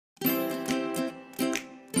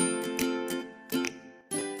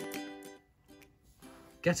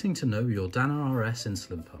Getting to know your Dana RS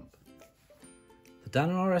Insulin Pump. The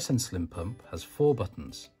Dana RS Insulin Pump has 4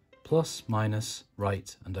 buttons: plus, minus,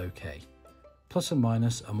 right and OK. Plus and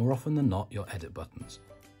minus are more often than not your edit buttons.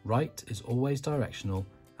 Right is always directional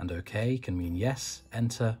and OK can mean yes,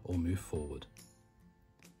 enter or move forward.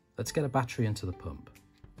 Let's get a battery into the pump.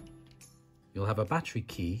 You'll have a battery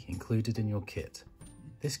key included in your kit.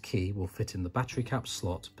 This key will fit in the battery cap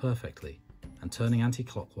slot perfectly, and turning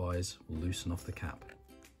anti-clockwise will loosen off the cap.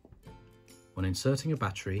 When inserting a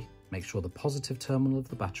battery, make sure the positive terminal of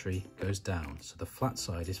the battery goes down so the flat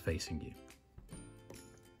side is facing you.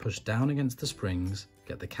 Push down against the springs,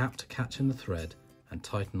 get the cap to catch in the thread and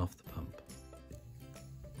tighten off the pump.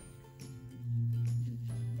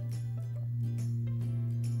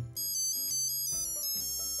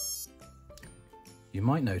 You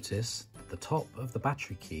might notice that the top of the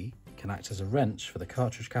battery key can act as a wrench for the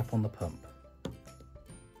cartridge cap on the pump.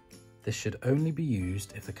 This should only be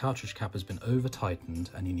used if the cartridge cap has been over tightened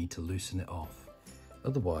and you need to loosen it off.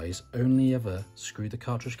 Otherwise, only ever screw the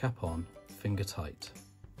cartridge cap on finger tight.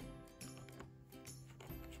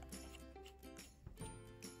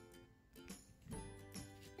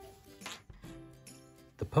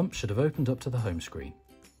 The pump should have opened up to the home screen.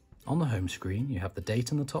 On the home screen, you have the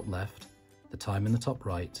date in the top left, the time in the top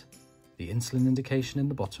right, the insulin indication in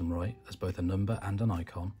the bottom right as both a number and an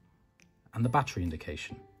icon, and the battery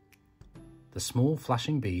indication. The small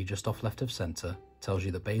flashing B just off left of centre tells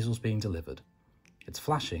you that basal's being delivered. It's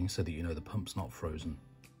flashing so that you know the pump's not frozen.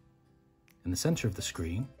 In the centre of the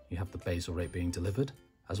screen, you have the basal rate being delivered,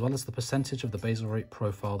 as well as the percentage of the basal rate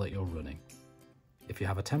profile that you're running. If you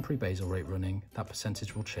have a temporary basal rate running, that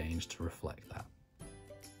percentage will change to reflect that.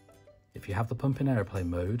 If you have the pump in airplane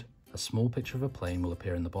mode, a small picture of a plane will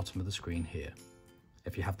appear in the bottom of the screen here.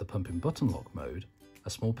 If you have the pump in button lock mode, a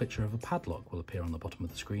small picture of a padlock will appear on the bottom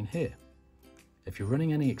of the screen here. If you're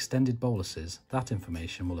running any extended boluses, that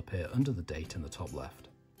information will appear under the date in the top left.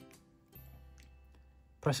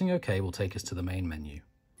 Pressing OK will take us to the main menu.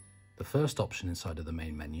 The first option inside of the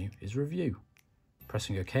main menu is Review.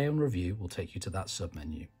 Pressing OK on Review will take you to that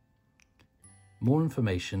submenu. More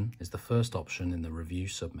information is the first option in the Review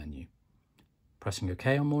submenu. Pressing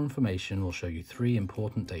OK on More information will show you 3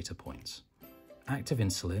 important data points: active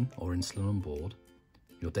insulin or insulin on board,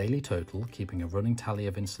 your daily total keeping a running tally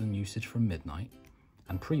of insulin usage from midnight,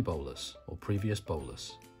 and pre-bolus or previous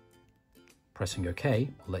bolus. Pressing OK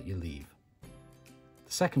will let you leave.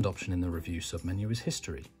 The second option in the Review submenu is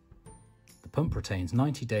History. The pump retains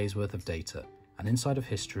 90 days worth of data, and inside of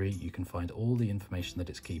History you can find all the information that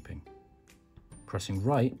it's keeping. Pressing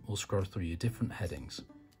right will scroll through your different headings.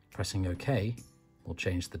 Pressing OK will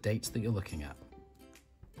change the dates that you're looking at.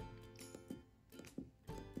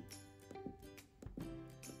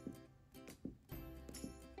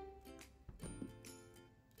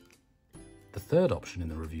 The third option in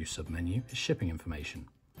the Review submenu is Shipping Information.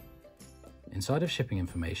 Inside of Shipping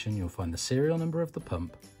Information, you'll find the serial number of the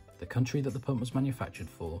pump, the country that the pump was manufactured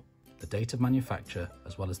for, the date of manufacture,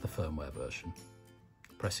 as well as the firmware version.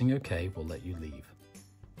 Pressing OK will let you leave.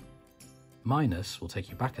 Minus will take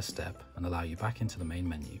you back a step and allow you back into the main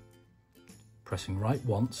menu. Pressing right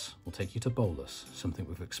once will take you to bolus, something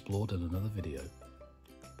we've explored in another video.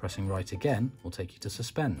 Pressing right again will take you to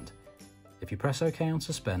suspend. If you press OK on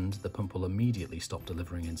suspend, the pump will immediately stop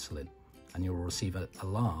delivering insulin, and you will receive an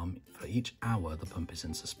alarm for each hour the pump is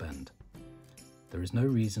in suspend. There is no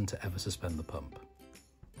reason to ever suspend the pump.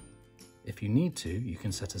 If you need to, you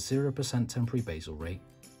can set a 0% temporary basal rate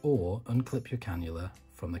or unclip your cannula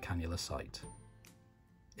from the cannula site.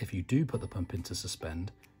 If you do put the pump into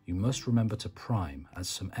suspend, you must remember to prime, as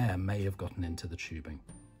some air may have gotten into the tubing.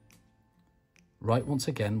 Right once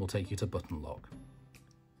again will take you to button lock.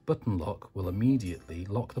 Button lock will immediately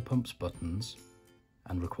lock the pump's buttons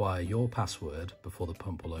and require your password before the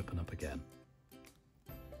pump will open up again.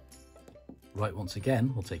 Right once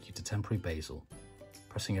again will take you to temporary basal.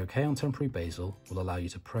 Pressing OK on temporary basal will allow you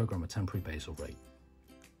to program a temporary basal rate.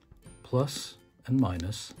 Plus and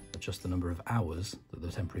minus adjust the number of hours that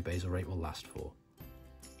the temporary basal rate will last for.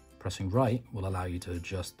 Pressing right will allow you to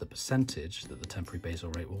adjust the percentage that the temporary basal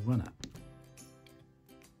rate will run at.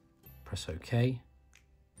 Press OK.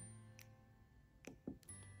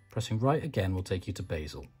 Pressing right again will take you to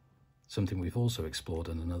basal, something we've also explored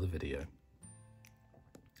in another video.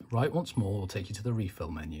 Right once more will take you to the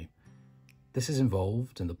refill menu. This is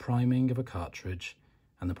involved in the priming of a cartridge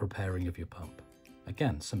and the preparing of your pump.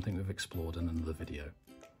 Again, something we've explored in another video.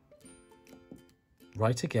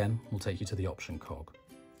 Right again will take you to the option cog.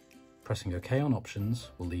 Pressing OK on options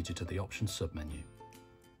will lead you to the options submenu.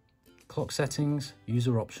 Clock settings,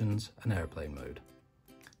 user options and airplane mode.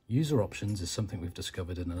 User options is something we've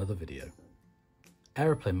discovered in another video.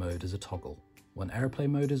 Aeroplane mode is a toggle. When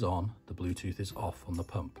aeroplane mode is on, the Bluetooth is off on the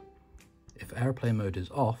pump. If aeroplane mode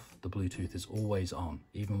is off, the Bluetooth is always on,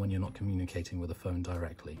 even when you're not communicating with a phone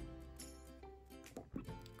directly.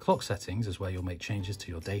 Clock settings is where you'll make changes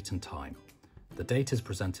to your date and time. The date is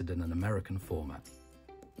presented in an American format.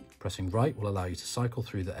 Pressing right will allow you to cycle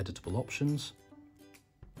through the editable options,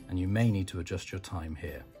 and you may need to adjust your time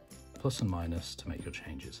here, plus and minus to make your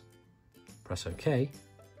changes. Press OK,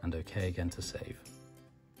 and OK again to save.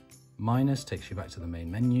 Minus takes you back to the main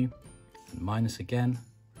menu, and minus again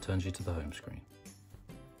returns you to the home screen.